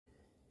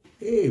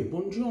Hey,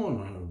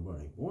 buongiorno,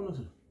 everybody.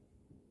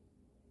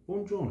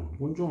 Buongiorno,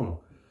 buongiorno.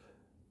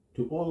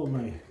 To all of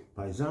my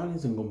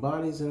paisanis and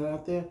gombaris that are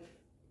out there,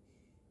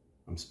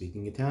 I'm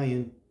speaking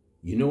Italian.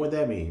 You know what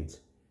that means.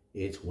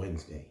 It's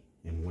Wednesday,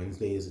 and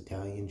Wednesday is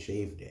Italian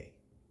Shave Day.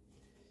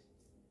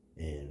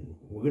 And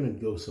we're going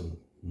to go some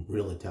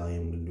real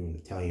Italian. We're going to do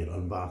an Italian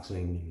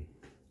unboxing and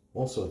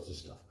all sorts of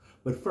stuff.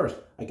 But first,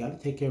 I got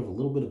to take care of a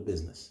little bit of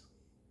business.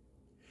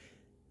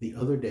 The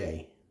other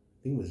day,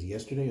 I think it was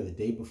yesterday or the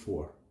day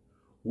before,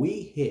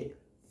 we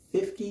hit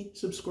 50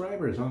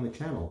 subscribers on the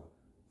channel.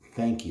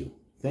 Thank you.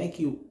 Thank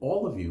you,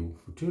 all of you,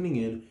 for tuning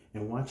in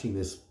and watching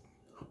this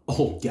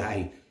old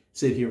guy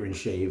sit here and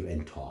shave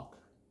and talk.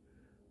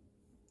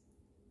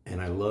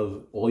 And I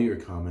love all your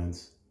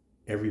comments.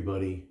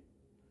 Everybody.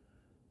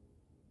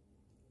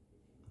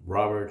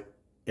 Robert,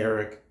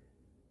 Eric,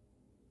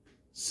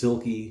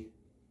 Silky,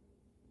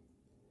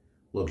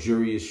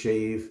 Luxurious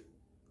Shave,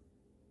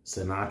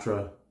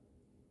 Sinatra.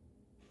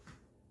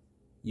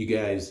 You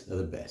guys are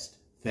the best.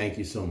 Thank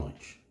you so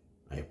much.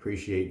 I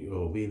appreciate you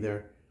all being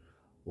there.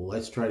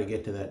 Let's try to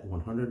get to that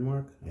 100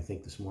 mark. I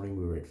think this morning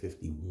we were at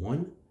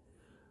 51.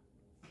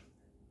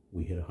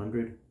 We hit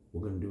 100.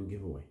 We're going to do a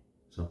giveaway.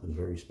 Something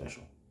very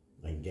special.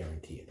 I can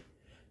guarantee it.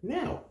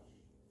 Now,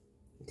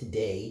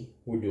 today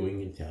we're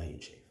doing Italian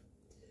shave.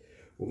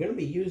 We're going to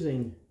be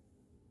using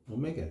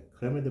Omega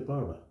Crema da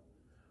Barba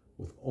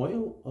with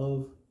oil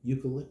of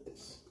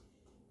eucalyptus.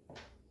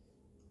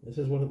 This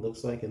is what it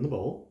looks like in the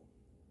bowl,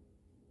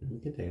 in the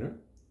container.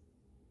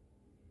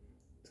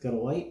 It's got a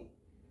light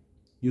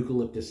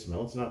eucalyptus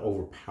smell. It's not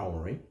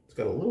overpowering. It's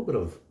got a little bit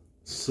of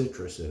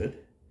citrus in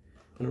it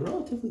and a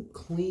relatively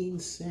clean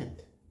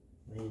scent.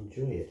 I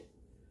enjoy it.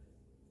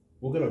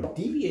 We're going to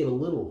deviate a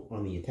little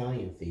on the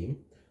Italian theme.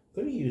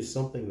 I'm going to use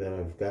something that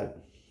I've got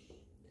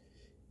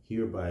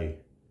here by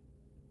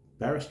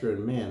Barrister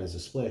and Mann as a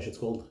splash. It's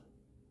called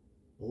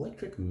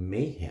Electric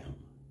Mayhem.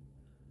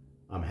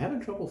 I'm having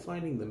trouble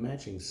finding the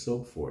matching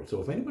soap for it.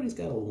 So if anybody's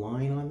got a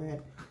line on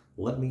that,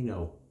 let me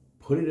know.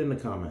 Put it in the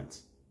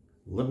comments.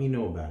 Let me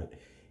know about it.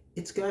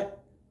 It's got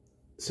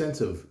a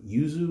sense of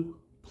yuzu,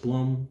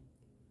 plum,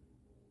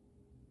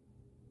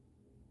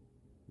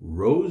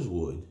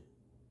 rosewood,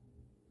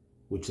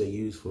 which they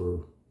use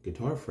for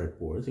guitar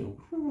fretboards, you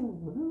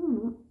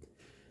know.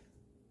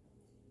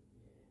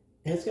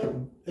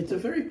 And it's a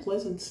very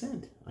pleasant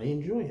scent. I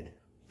enjoy it.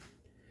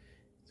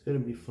 It's going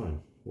to be fun.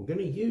 We're going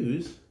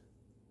to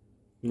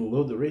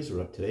load the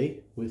razor up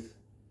today with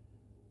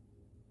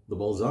the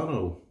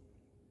Buongiorno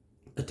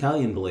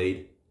Italian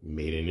blade,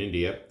 made in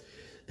India.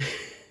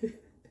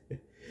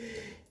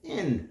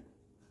 And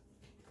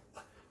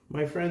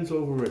my friends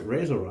over at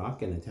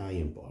Razorock, an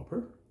Italian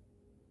barber,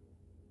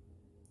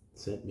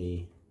 sent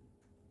me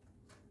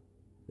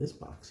this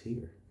box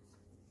here.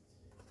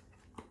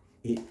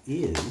 It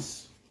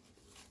is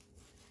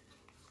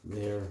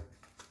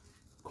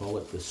call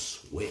it the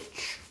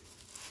Switch.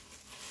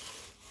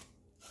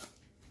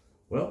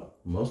 Well,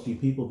 most of you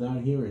people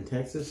down here in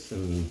Texas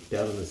and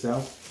down in the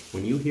South,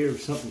 when you hear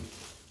something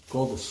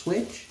called the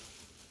Switch,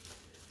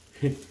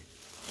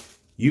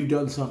 you've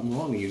done something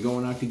wrong and you're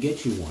going out to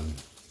get you one.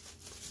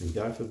 And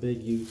God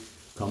forbid you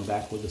come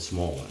back with a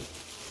small one.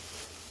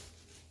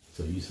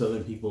 So you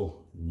Southern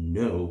people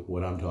know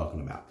what I'm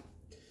talking about.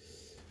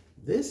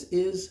 This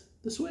is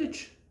the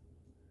Switch.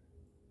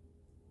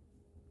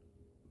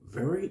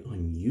 Very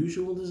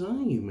unusual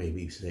design, you may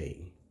be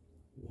saying.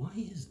 Why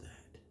is that?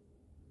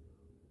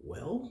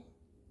 Well,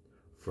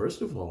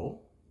 first of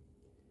all,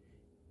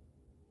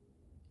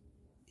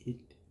 it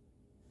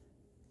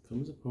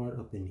comes apart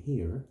up in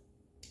here.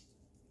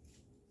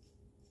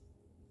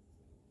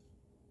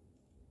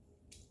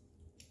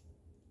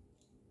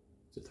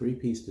 It's a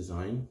three-piece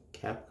design.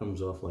 Cap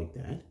comes off like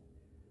that.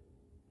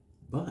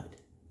 But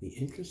the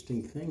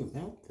interesting thing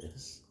about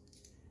this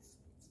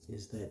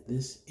is that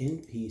this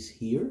end piece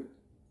here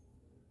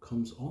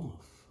comes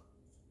off.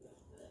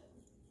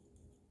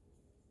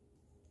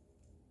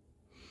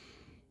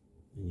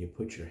 And you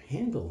put your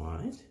handle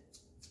on it.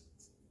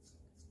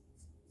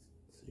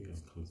 See how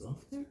it comes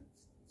off there?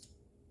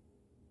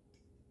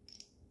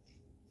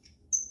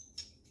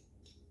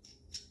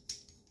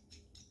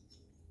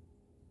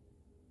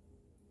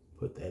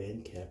 Put that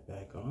end cap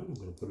back on. I'm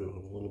going to put it on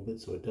a little bit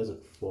so it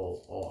doesn't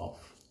fall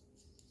off.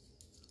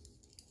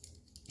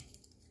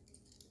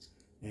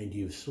 And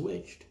you've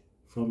switched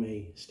from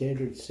a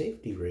standard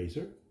safety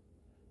razor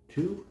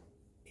to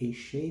a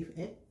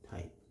shavette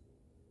type.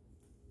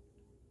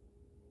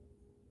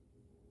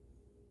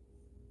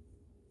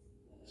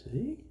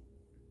 See?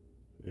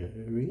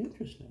 Very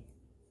interesting.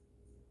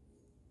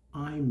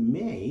 I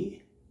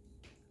may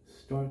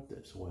start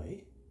this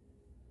way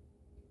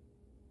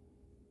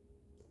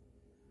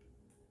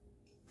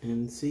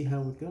and see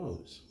how it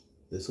goes.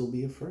 This will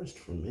be a first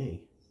for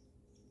me.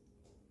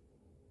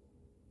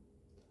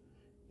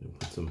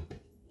 Put some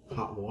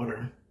hot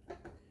water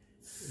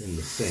in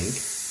the sink.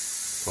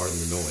 Pardon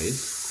the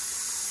noise.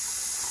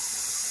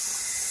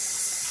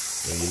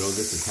 And you know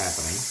this is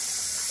happening.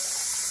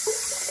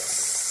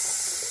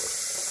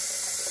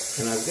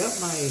 And I've got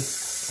my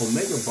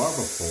Omega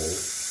Barber Pole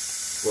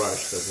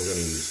brush that we're going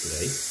to use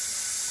today,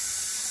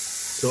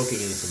 soaking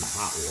in some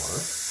hot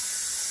water.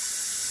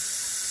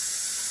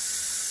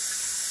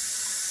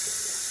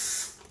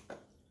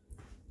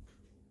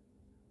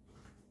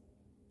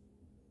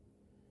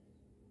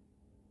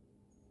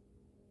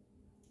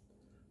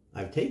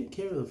 I've taken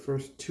care of the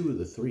first two of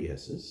the 3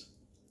 S's.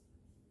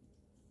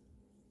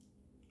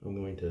 I'm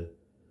going to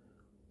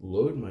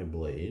load my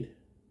blade.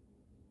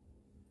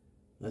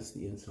 That's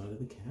the inside of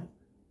the cap.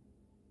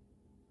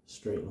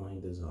 Straight line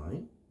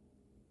design.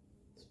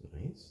 It's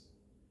nice.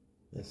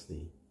 That's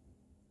the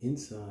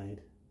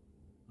inside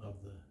of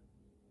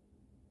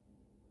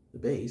the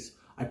base.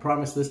 I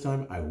promise this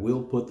time I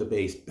will put the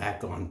base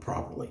back on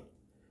properly.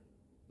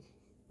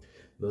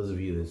 Those of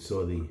you that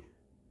saw the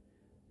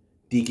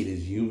Deacon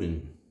is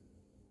Human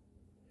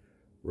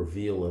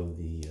reveal of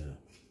the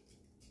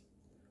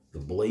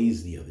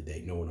blaze the other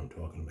day know what I'm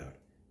talking about.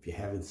 If you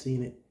haven't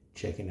seen it,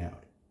 check it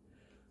out.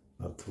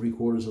 About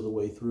 3/4 of the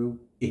way through,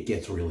 it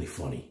gets really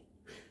funny.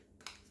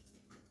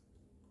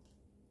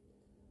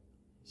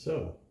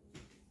 So,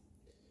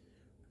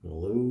 I'm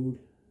going to load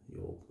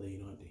the old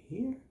blade onto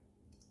here.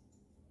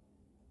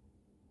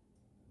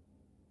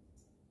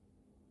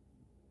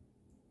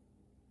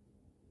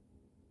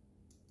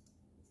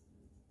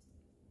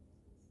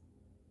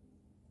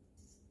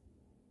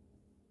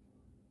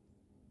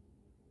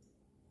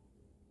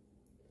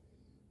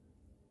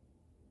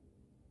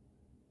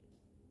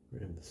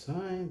 Grab the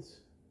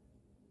sides.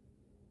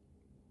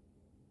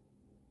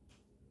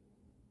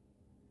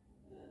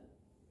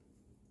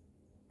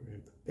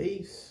 Grab the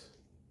base.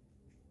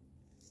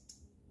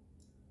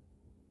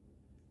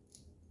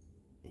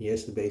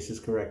 Yes, the base is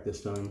correct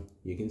this time.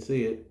 You can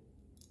see it.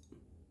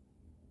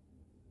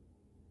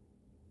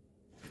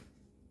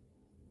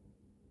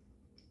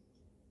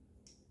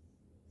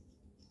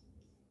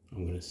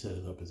 I'm going to set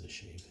it up as a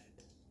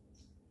shavette.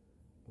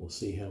 We'll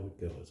see how it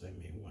goes. I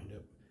may wind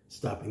up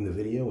stopping the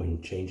video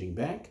and changing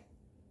back,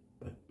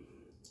 but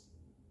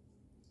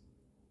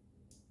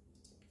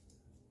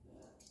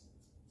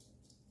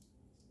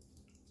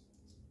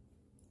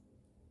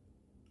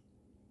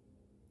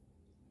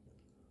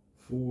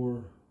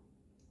for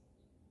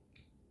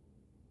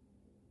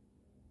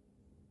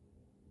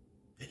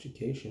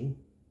education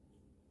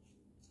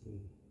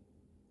and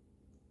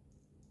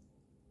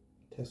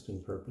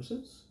testing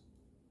purposes,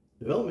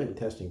 development and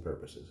testing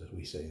purposes, as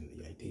we say in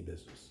the IT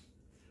business,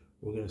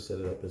 we're going to set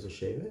it up as a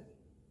shavette.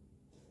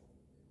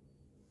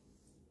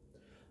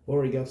 I've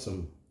already got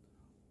some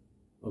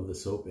of the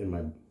soap in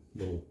my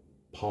little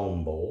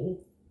palm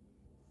bowl.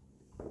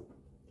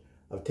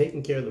 I've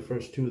taken care of the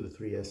first 2 of the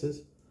 3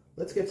 S's.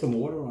 Let's get some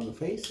water on the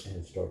face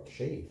and start to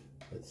shave.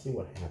 Let's see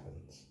what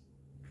happens.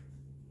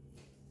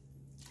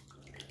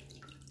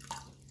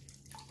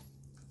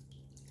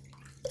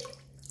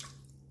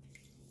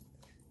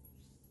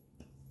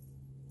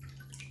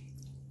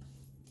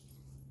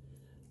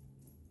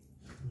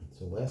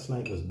 So last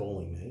night was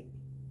bowling night.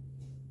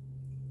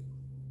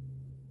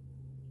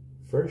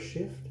 First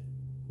shift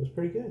was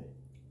pretty good.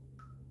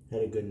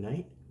 Had a good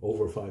night,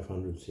 over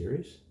 500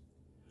 series.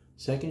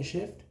 Second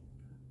shift,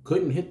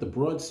 couldn't hit the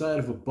broadside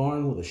of a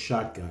barn with a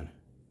shotgun.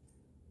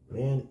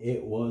 Man,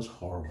 it was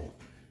horrible.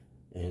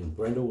 And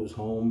Brenda was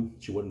home.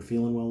 She wasn't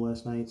feeling well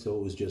last night, so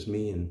it was just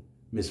me and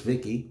Miss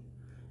Vicky.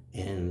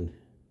 And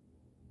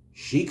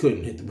she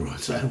couldn't hit the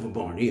broadside of a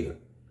barn either.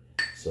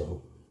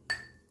 So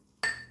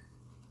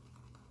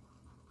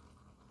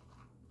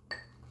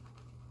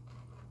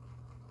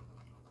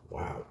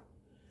wow.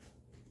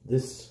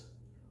 This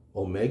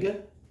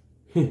Omega,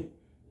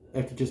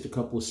 after just a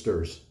couple of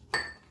stirs.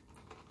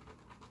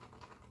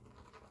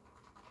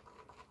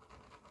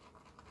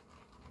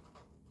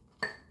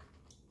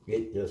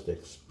 It just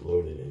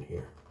exploded in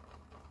here.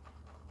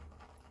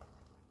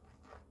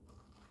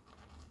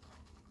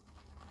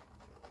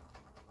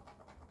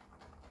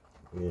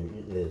 And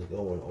it is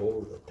going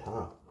over the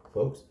top,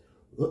 folks.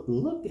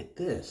 Look at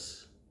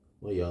this.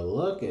 Will you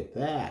look at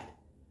that?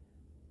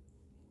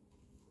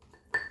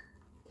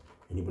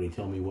 Anybody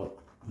tell me what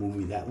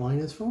movie that line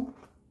is from?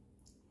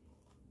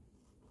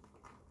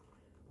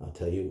 I'll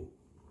tell you.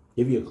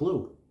 Give you a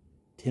clue.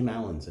 Tim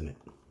Allen's in it.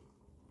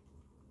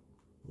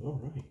 All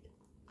right.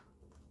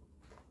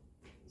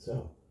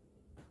 So,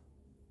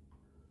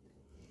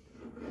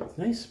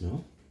 nice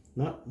smell.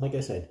 Not, like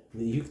I said,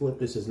 the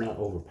eucalyptus is not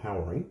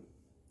overpowering.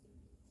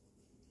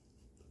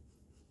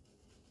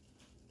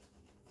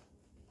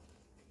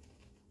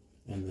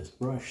 And this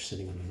brush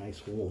sitting on a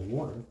nice warm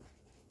water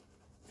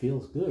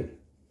feels good.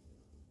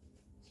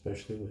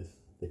 Especially with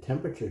the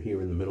temperature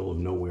here in the middle of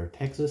nowhere,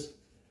 Texas,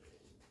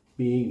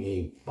 being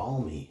a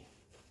balmy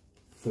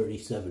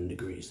 37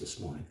 degrees this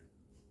morning.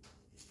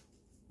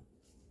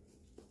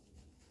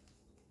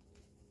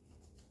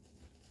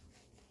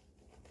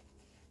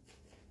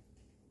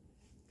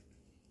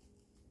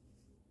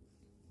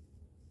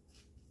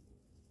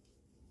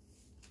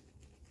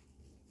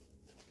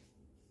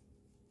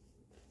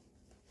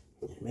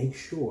 Make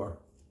sure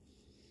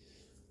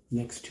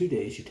next 2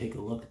 days you take a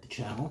look at the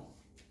channel.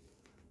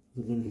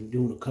 We're going to be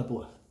doing a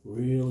couple of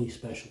really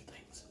special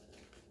things.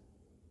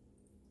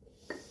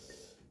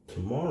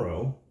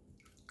 Tomorrow,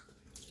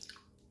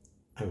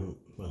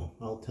 well,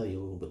 I'll tell you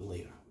a little bit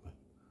later, but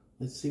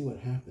let's see what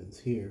happens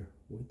here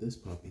with this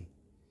puppy.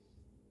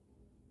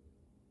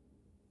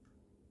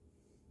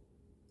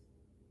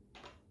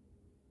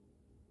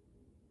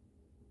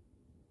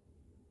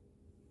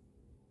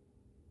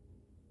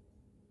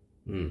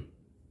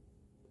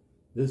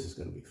 This is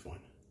going to be fun.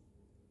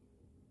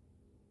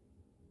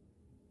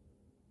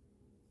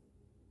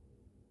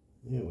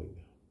 There we go.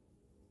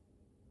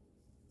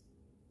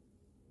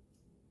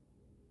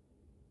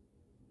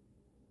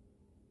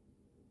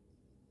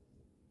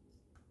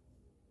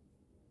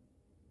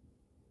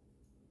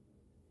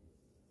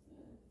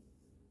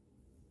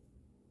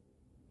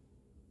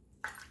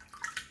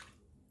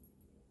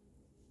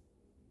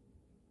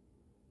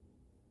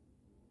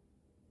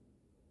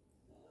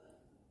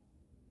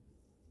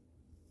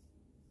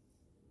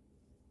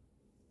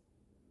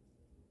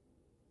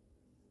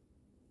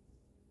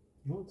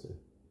 Well, it's an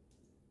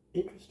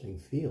interesting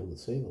feel, to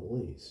say the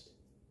least.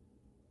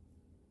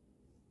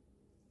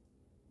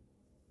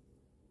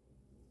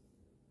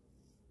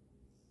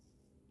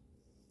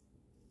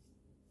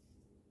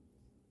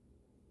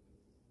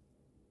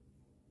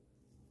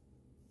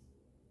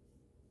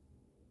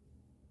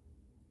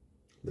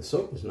 The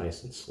soap is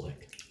nice and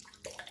slick,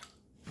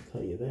 I'll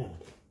tell you that.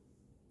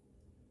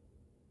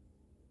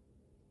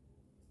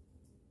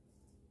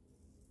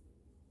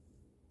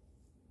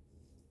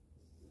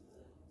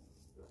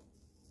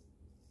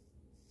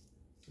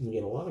 And you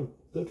get a lot of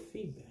good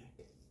feedback.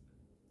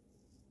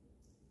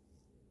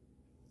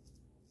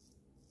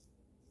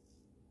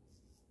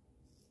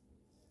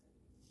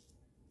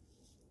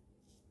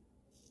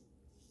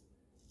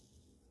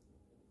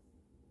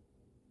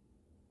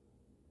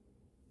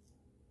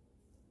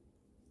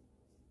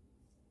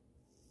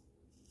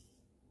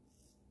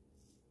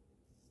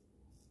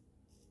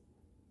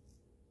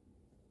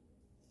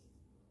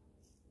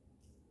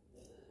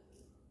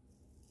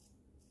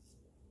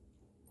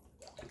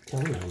 I'm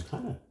telling you, I'm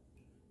kind of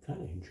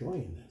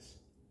enjoying this.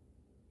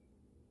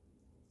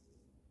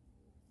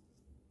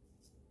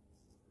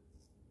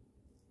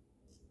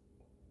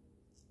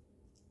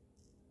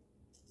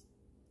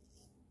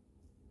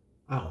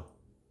 Ow.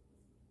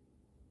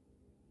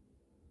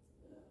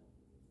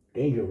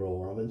 Danger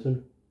roll,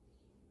 Robinson.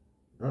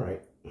 All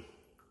right.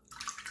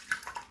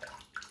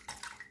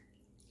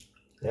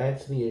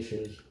 That's the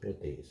issues with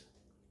these.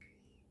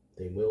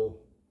 They will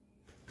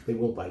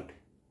bite,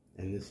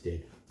 and this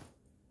did.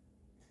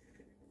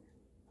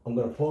 I'm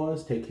going to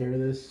pause, take care of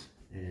this,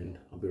 and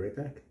I'll be right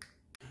back.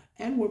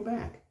 And we're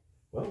back.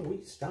 Well,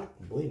 we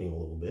stopped bleeding a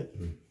little bit,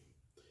 and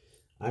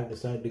I've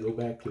decided to go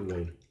back to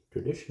a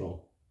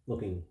traditional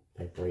looking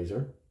type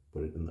razor,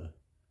 put it in the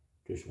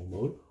traditional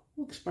mode.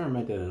 We'll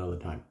experiment at another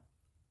time.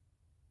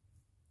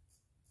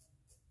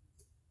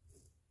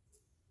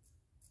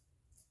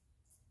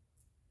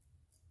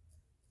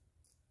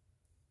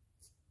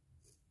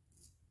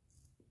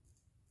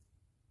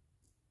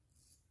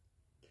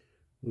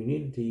 We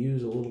needed to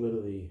use a little bit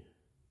of the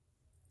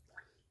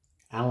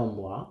alum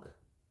block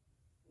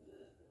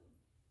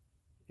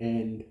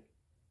and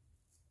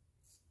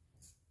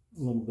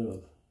a little bit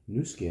of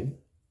new skin,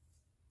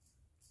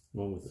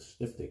 along with the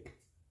styptic,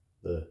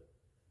 the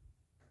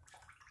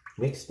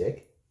mix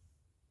stick.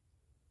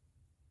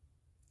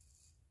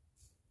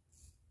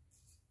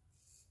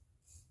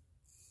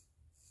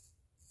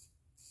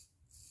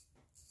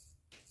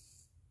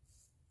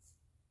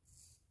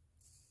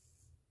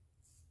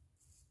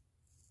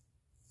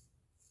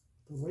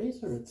 The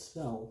razor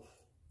itself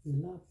is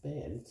not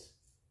bad. It's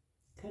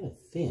kind of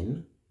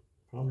thin,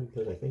 probably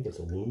because I think it's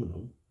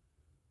aluminum.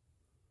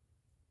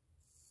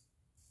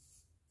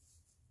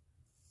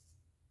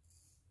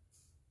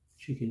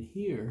 But you can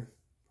hear,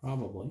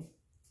 probably,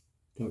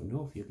 don't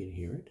know if you can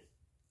hear it.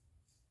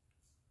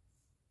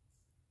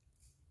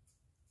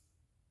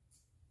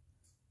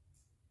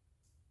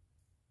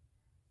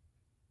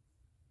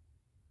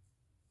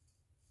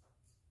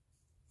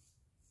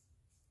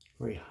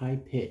 Very high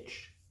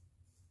pitch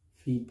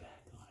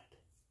feedback on it.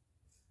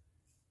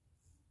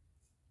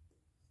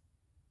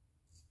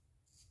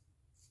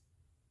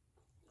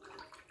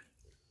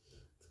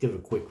 Let's give it a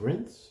quick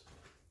rinse.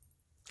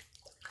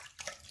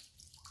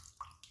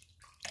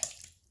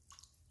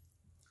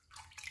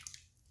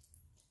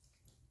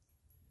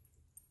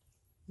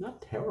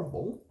 Not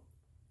terrible.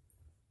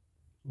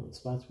 One of the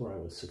spots where I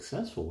was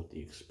successful with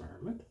the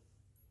experiment.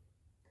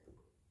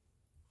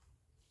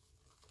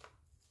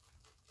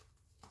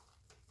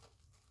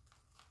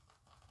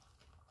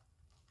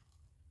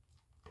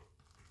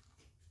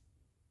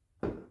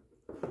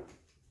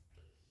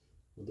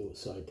 We'll do it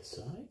side to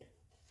side.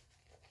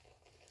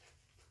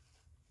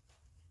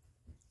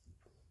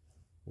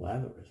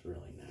 Lather is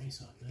really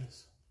nice on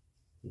this.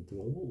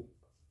 Do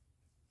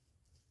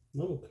a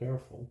little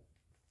careful.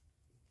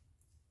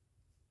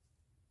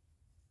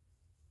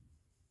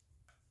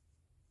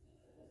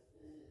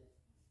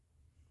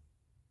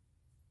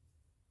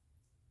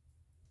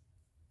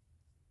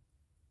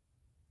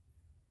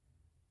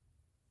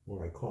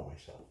 caught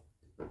myself.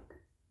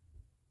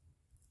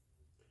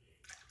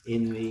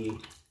 In the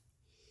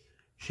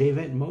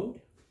shavette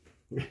mode,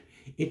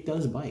 it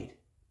does bite.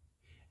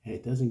 And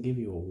it doesn't give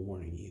you a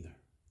warning either.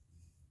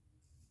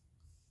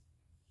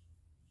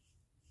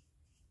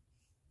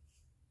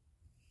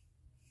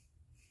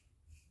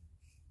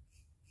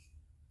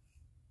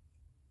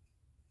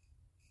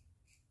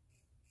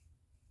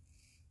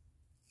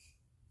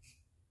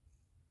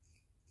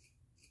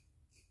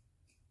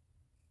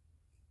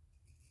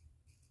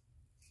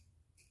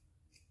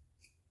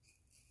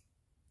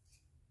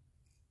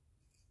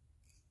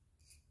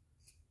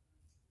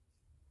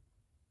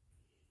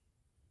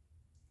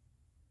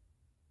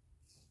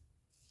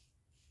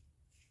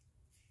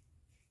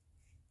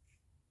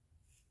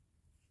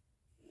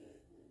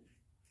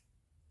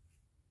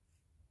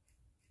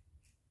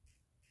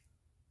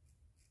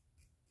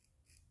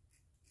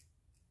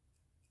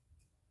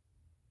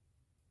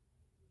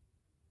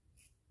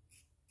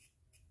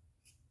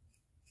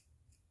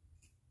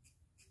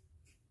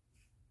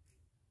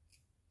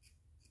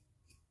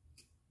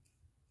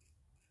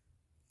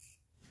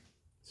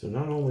 So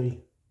not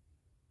only,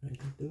 I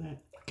can do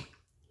that,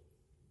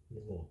 a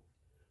little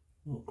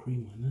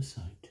cream on this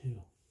side too.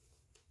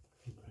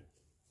 Okay.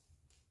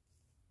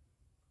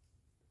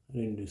 I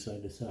didn't do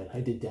side to side. I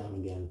did down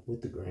again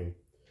with the grain.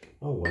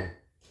 Oh well.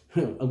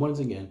 Once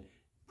again,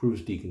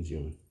 proves Deacon's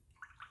human.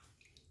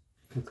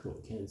 Let's go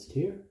against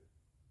here.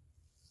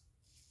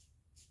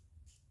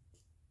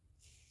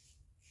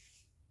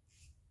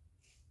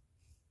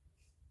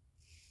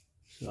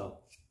 So,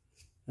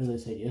 as I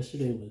said,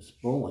 yesterday was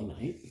bowling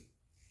night.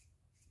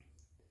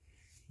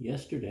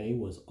 Yesterday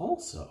was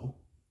also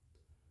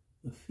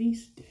the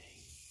feast day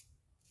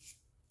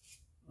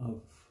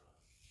of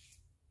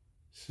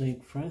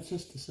St.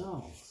 Francis de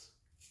Sales.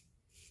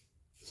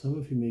 Some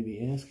of you may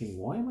be asking,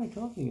 why am I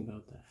talking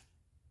about that?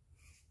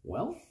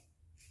 Well,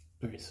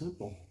 very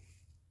simple.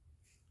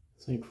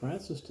 St.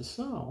 Francis de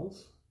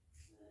Sales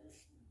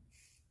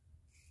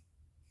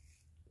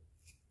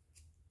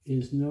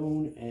is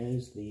known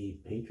as the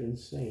patron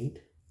saint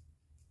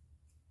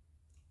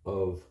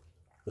of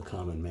the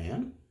common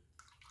man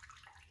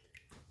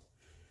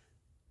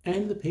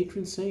and the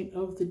patron saint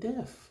of the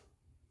deaf.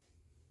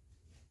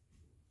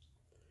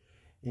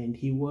 And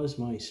he was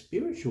my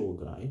spiritual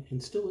guide,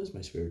 and still is my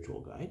spiritual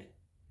guide,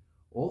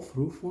 all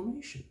through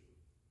formation.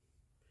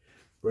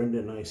 Brenda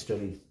and I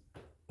studied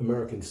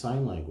American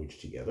Sign Language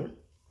together.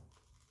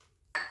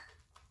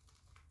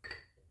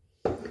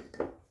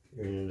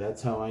 And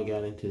that's how I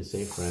got into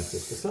St.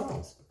 Francis de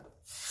Sales.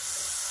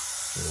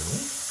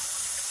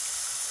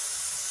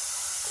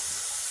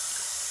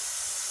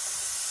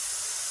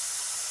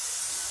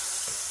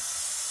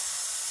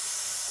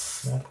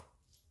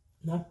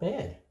 Not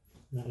bad.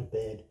 Not a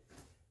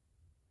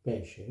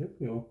bad shave.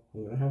 You know,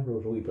 I'm going to have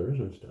those weepers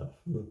and stuff.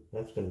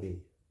 That's going to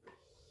be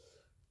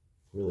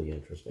really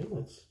interesting.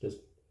 That's just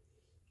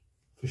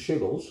for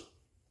shiggles.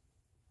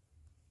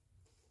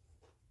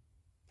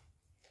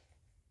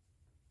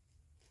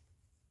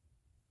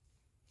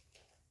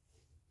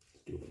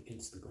 Let's do it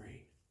against the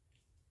grain.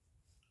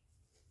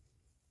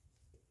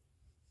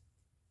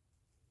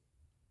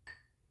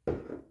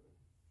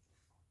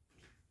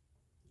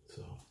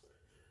 So,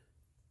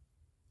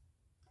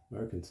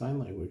 American Sign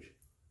Language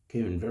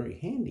came in very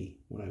handy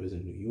when I was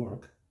in New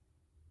York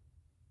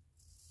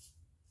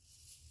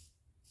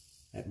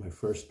at my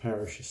first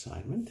parish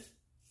assignment.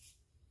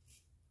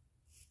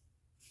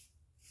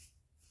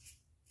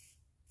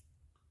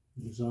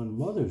 It was on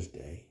Mother's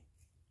Day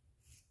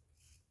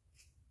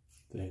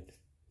that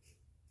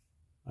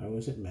I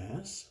was at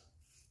Mass,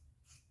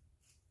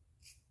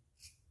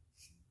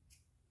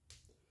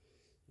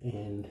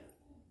 and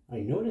I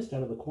noticed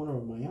out of the corner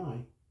of my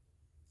eye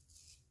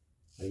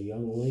a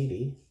young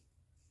lady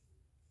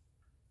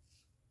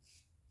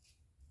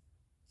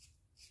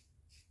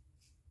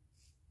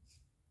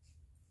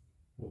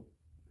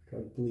tried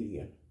to bleed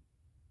again.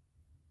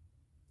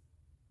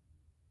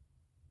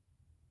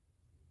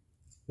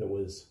 That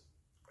was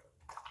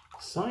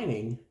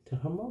signing to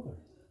her mother.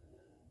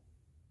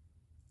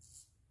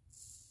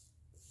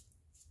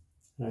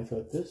 And I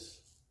thought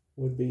this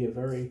would be a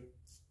very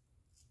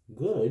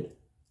good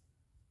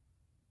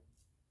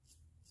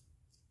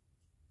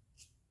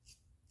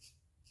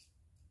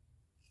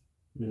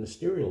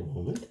ministerial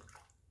moment.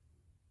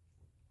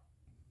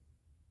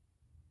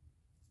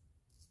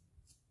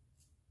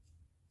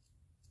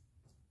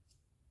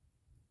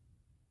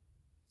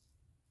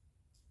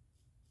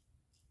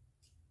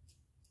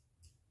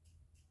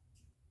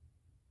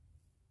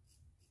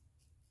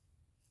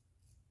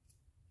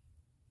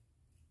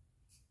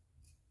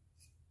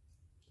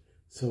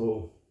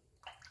 So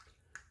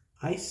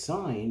I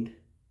signed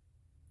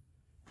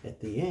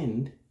at the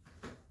end,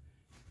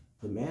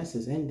 the Mass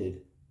has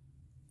ended,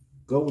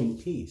 go in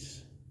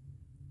peace.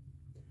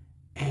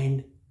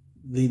 And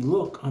the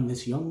look on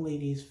this young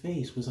lady's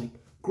face was like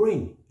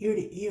grin, ear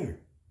to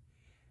ear.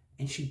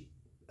 And she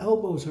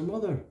elbows her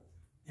mother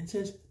and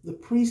says, the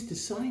priest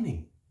is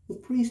signing. The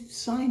priest is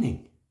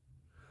signing.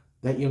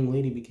 That young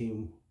lady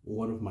became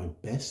one of my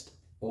best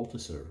altar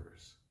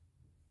servers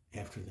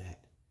after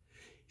that.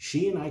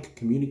 She and I could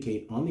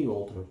communicate on the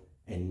altar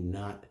and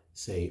not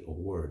say a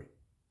word.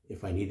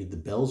 If I needed the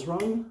bells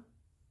rung,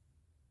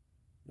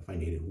 if I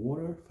needed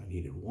water, if I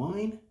needed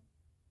wine,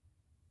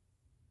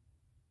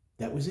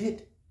 that was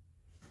it.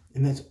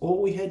 And that's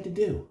all we had to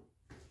do.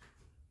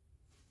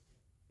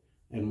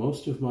 And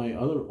most of my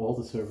other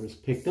altar servers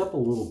picked up a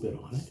little bit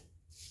on it.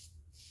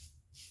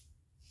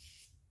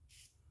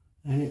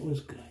 And it was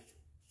good.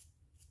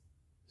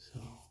 So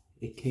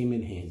it came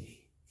in handy.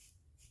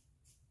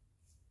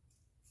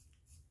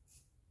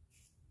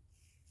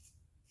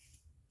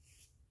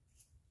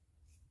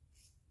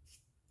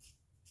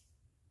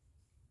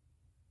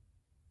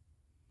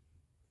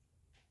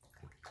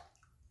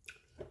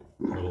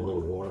 Put a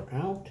little water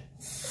out.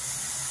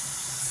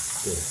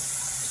 Good.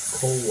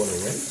 Cold water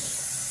rinse.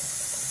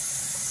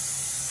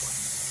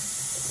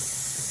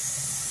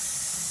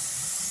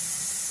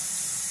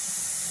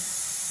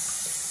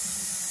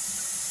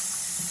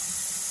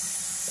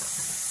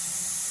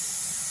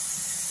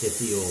 Get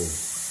the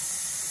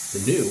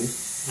new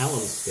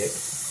alum stick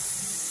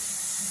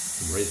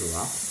from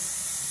Razorock.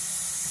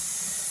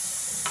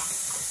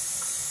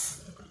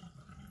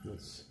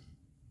 Let's,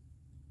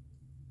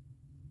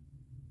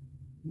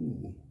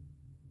 ooh.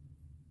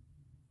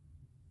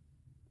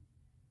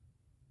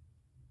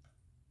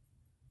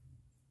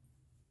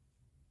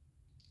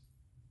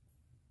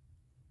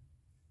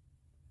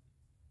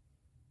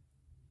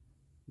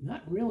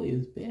 Not really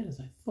as bad as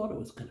I thought it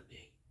was going to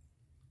be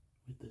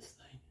with this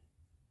thing.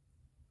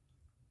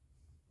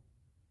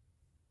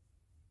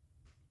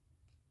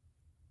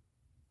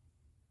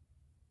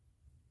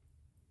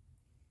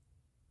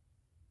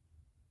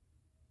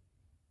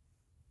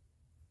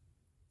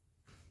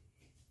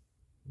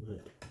 Let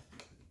it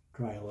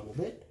dry a little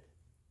bit.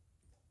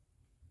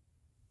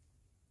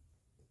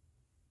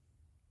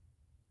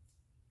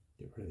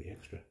 Get rid of the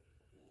extra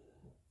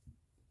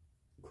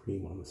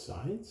cream on the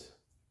sides.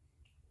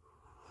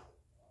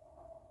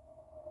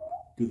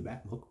 Do the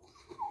back look.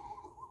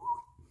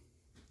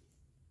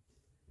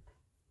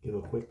 Give it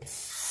a quick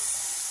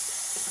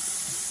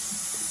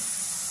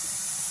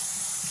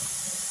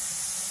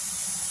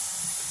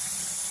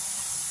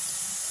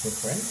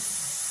rinse.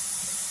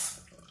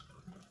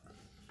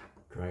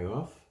 Dry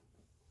off.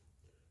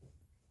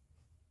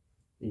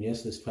 And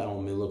yes, this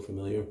towel may look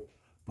familiar,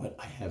 but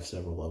I have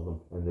several of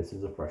them, and this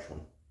is a fresh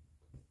one.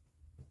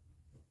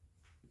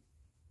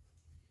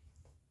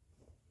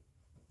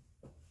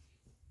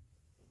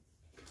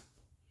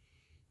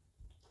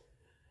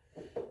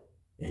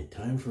 And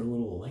time for a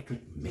little electric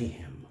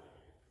mayhem.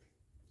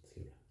 Let's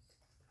give it a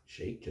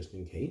shake just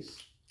in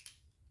case.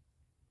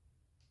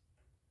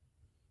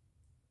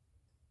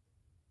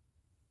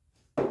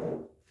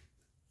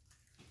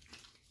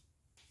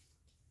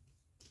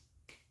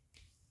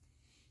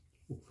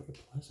 Ooh, very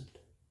pleasant.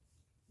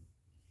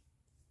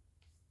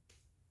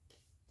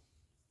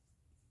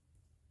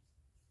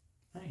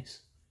 Nice.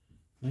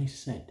 Nice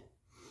scent.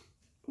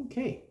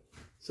 Okay,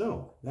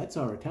 so that's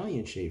our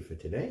Italian shave for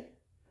today.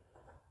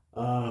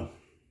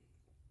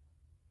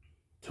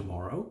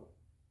 Tomorrow,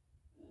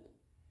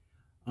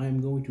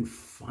 I'm going to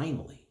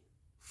finally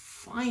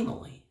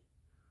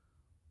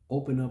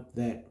open up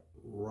that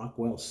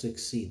Rockwell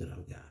 6C that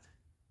I've got.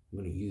 I'm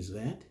going to use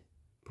that.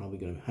 Probably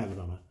going to have it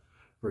on a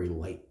very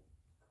light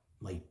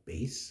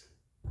base.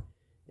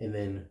 And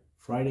then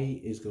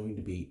Friday is going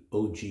to be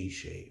OG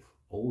shave.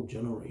 Old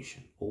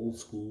generation, old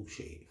school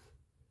shave.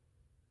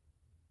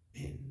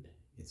 And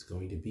it's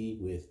going to be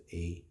with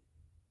a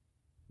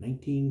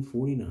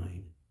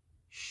 1949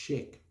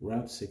 chic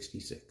Route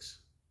 66.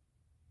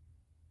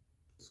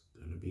 It's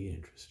going to be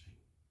interesting.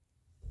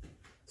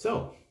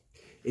 So,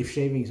 if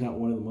shaving is not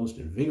one of the most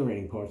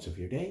invigorating parts of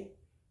your day,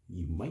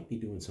 you might be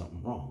doing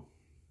something wrong.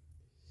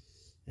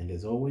 And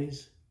as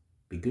always,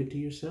 be good to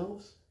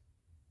yourselves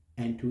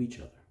and to each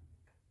other.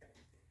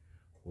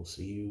 We'll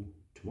see you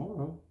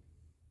tomorrow.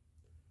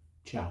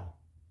 Ciao.